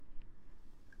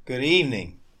Good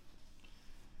evening.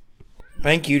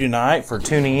 Thank you tonight for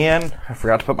tuning in. I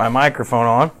forgot to put my microphone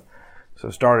on, so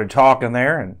started talking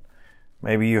there, and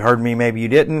maybe you heard me, maybe you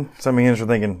didn't. Some of you are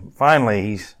thinking, finally,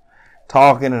 he's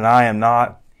talking and I am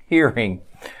not hearing.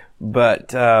 But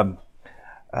tonight,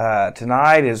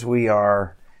 as we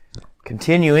are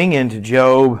continuing into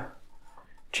Job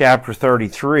chapter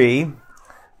 33,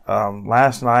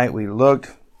 last night we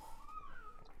looked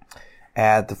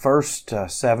at the first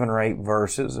 7 or 8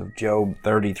 verses of Job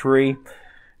 33,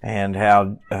 and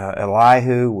how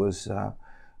Elihu was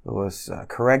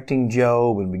correcting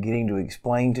Job and beginning to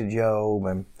explain to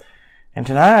Job. And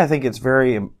tonight I think it's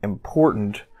very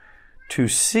important to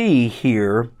see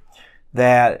here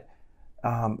that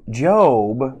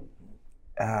Job,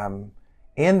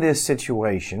 in this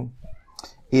situation,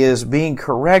 is being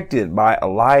corrected by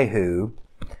Elihu,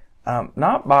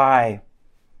 not by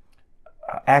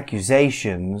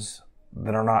accusations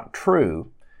that are not true.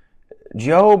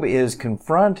 Job is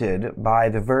confronted by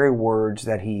the very words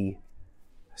that he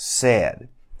said.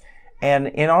 And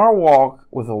in our walk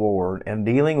with the Lord and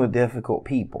dealing with difficult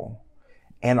people,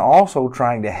 and also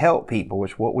trying to help people,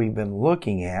 which is what we've been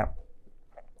looking at,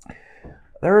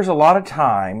 there's a lot of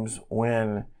times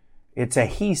when it's a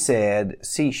he said,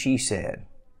 see, she said.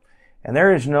 And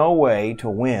there is no way to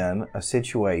win a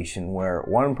situation where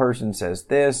one person says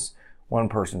this, one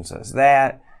person says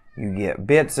that. You get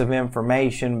bits of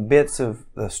information, bits of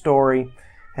the story,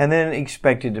 and then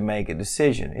expected to make a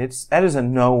decision. That is a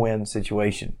no-win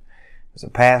situation. As a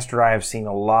pastor, I have seen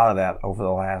a lot of that over the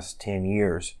last 10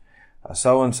 years.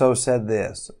 So-and-so said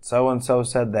this, so-and-so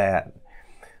said that.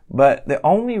 But the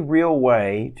only real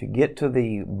way to get to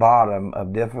the bottom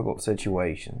of difficult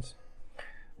situations,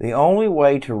 the only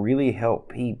way to really help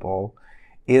people,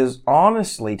 is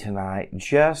honestly tonight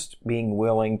just being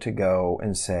willing to go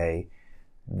and say,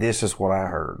 this is what I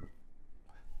heard.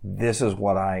 This is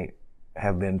what I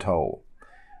have been told.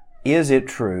 Is it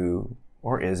true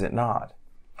or is it not?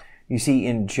 You see,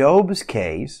 in Job's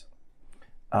case,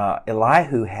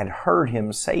 Elihu had heard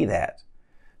him say that.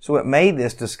 So it made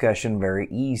this discussion very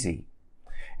easy.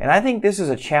 And I think this is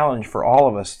a challenge for all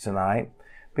of us tonight,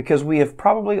 because we have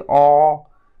probably all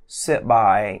sit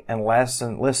by and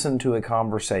listen to a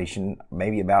conversation,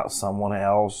 maybe about someone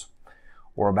else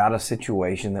or about a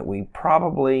situation that we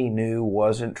probably knew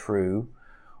wasn't true,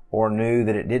 or knew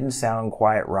that it didn't sound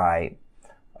quite right.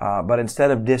 But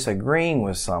instead of disagreeing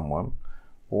with someone,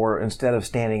 or instead of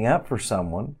standing up for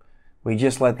someone, we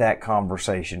just let that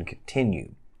conversation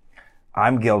continue.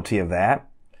 I'm guilty of that.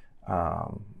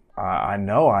 I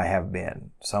know I have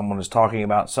been. Someone is talking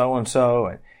about so-and-so,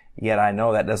 and yet I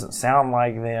know that doesn't sound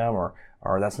like them, or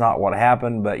that's not what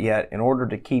happened, but yet in order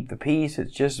to keep the peace,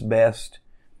 it's just best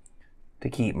to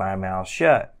keep my mouth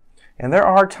shut. And there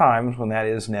are times when that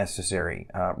is necessary.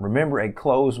 Remember, a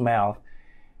closed mouth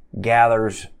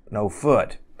gathers no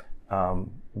foot.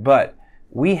 But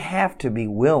we have to be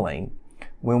willing,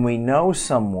 when we know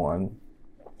someone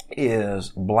is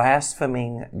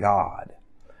blaspheming God,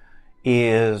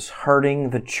 is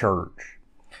hurting the church,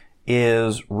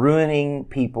 is ruining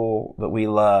people that we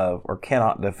love or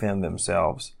cannot defend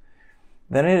themselves,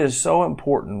 then it is so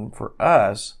important for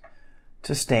us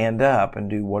to stand up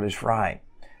and do what is right.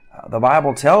 The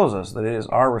Bible tells us that it is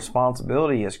our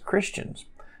responsibility as Christians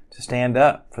to stand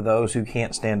up for those who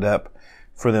can't stand up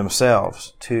for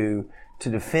themselves, to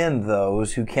defend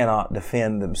those who cannot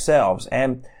defend themselves.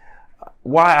 And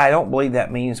why I don't believe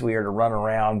that means we are to run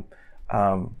around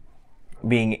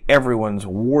being everyone's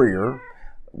warrior.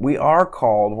 We are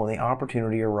called, when the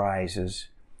opportunity arises,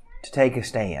 to take a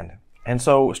stand. And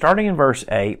so, starting in verse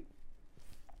 8,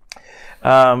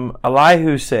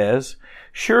 Elihu says,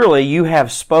 surely you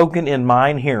have spoken in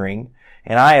mine hearing,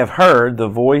 and I have heard the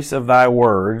voice of thy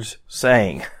words,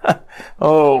 saying,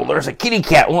 oh, there's a kitty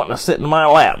cat wanting to sit in my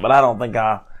lap, but I don't think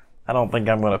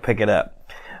I'm going to pick it up.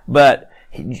 But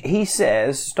he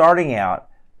says, starting out,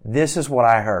 this is what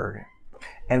I heard.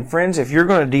 And friends, if you're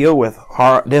going to deal with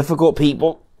difficult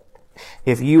people,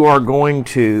 if you are going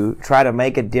to try to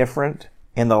make a difference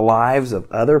in the lives of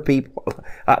other people,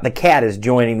 the cat is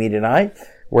joining me tonight.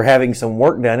 We're having some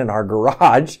work done in our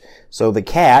garage, so the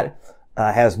cat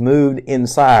has moved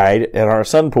inside at our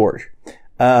sun porch.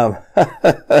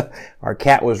 Our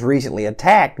cat was recently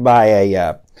attacked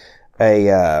by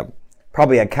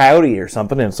probably a coyote or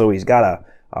something, and so he's got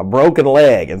a broken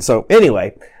leg. And so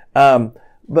anyway,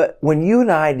 but when you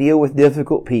and I deal with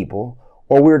difficult people,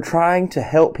 or we're trying to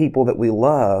help people that we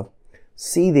love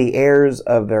see the errors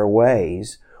of their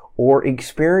ways, or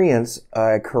experience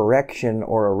a correction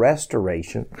or a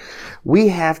restoration, we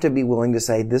have to be willing to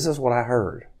say, this is what I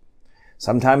heard.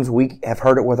 Sometimes we have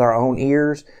heard it with our own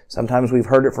ears. Sometimes we've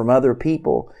heard it from other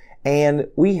people. And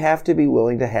we have to be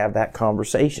willing to have that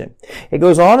conversation. It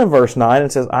goes on in verse 9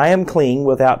 and says, I am clean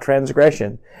without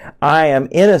transgression. I am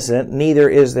innocent, neither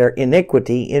is there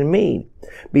iniquity in me.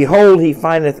 Behold, he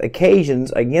findeth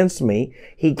occasions against me.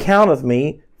 He counteth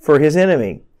me for his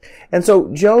enemy. And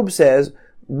so Job says,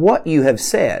 what you have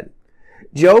said.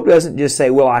 Job doesn't just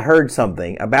say, well, I heard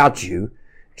something about you.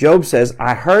 Job says,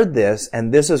 I heard this,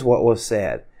 and this is what was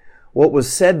said. What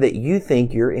was said that you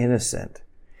think you're innocent.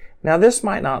 Now, this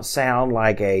might not sound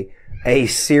like a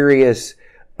serious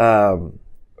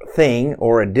thing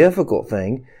or a difficult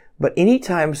thing, but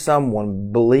anytime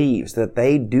someone believes that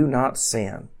they do not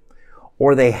sin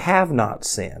or they have not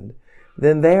sinned,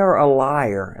 then they are a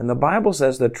liar. And the Bible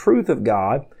says the truth of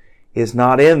God is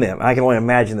not in them. I can only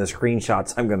imagine the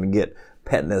screenshots I'm going to get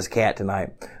petting this cat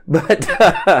tonight.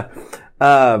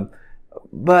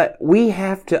 But we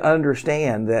have to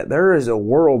understand that there is a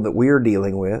world that we're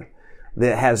dealing with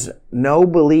that has no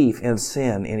belief in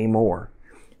sin anymore.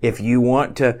 If you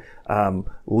want to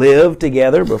live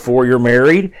together before you're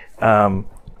married,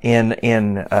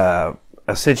 in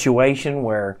a situation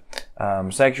where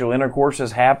sexual intercourse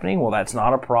is happening, well, that's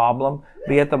not a problem.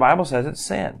 But yet the Bible says it's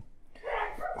sin.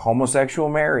 Homosexual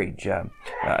marriage,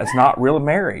 it's not real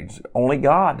marriage. Only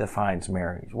God defines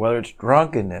marriage. Whether it's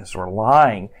drunkenness or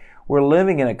lying, we're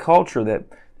living in a culture that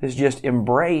has just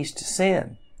embraced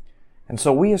sin. And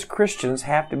so we as Christians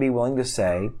have to be willing to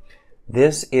say,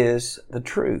 this is the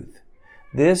truth.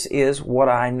 This is what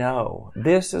I know.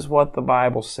 This is what the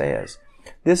Bible says.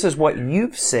 This is what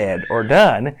you've said or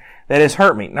done that has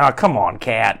hurt me. Now, come on,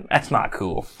 cat. That's not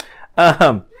cool.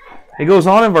 It goes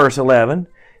on in verse 11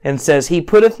 and says, He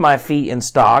putteth my feet in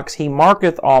stocks. He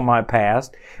marketh all my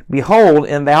past. Behold,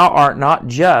 and thou art not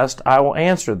just, I will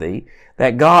answer thee,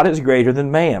 that God is greater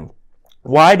than man.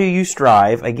 Why do you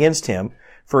strive against him?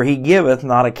 For he giveth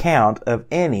not account of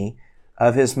any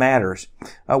of his matters.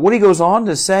 What he goes on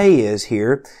to say is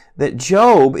here that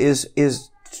Job is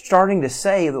starting to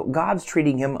say that God's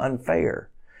treating him unfair,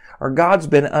 or God's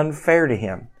been unfair to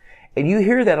him. And you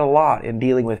hear that a lot in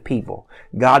dealing with people.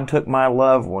 God took my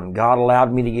loved one. God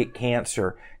allowed me to get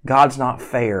cancer. God's not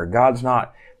fair. God's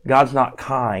not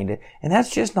kind. And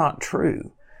that's just not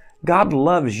true. God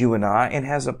loves you and I and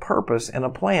has a purpose and a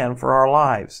plan for our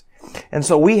lives. And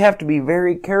so we have to be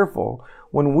very careful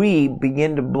when we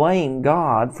begin to blame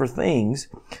God for things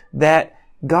that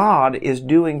God is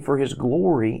doing for His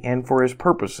glory and for His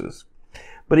purposes.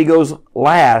 But he goes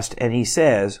last and he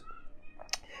says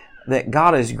that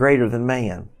God is greater than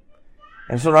man.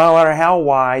 And so no matter how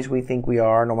wise we think we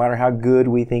are, no matter how good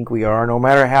we think we are, no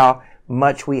matter how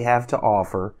much we have to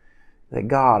offer, that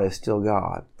God is still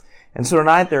God. And so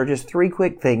tonight there are just three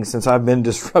quick things, since I've been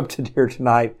disrupted here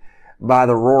tonight by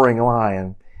the roaring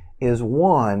lion, is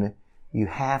one, you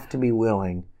have to be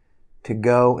willing to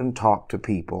go and talk to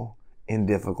people in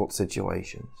difficult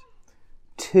situations.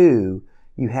 Two,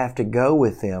 you have to go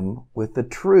with them with the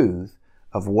truth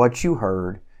of what you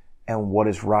heard and what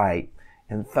is right.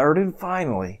 And third and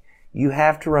finally, you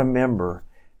have to remember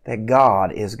that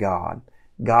God is God.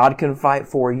 God can fight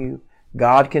for you.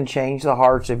 God can change the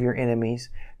hearts of your enemies.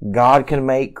 God can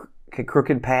make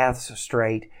crooked paths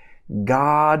straight.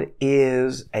 God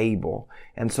is able.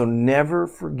 And so never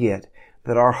forget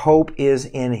that our hope is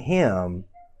in Him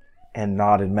and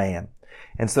not in man.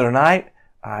 And so tonight,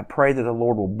 I pray that the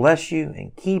Lord will bless you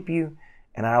and keep you,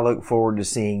 and I look forward to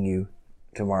seeing you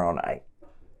tomorrow night.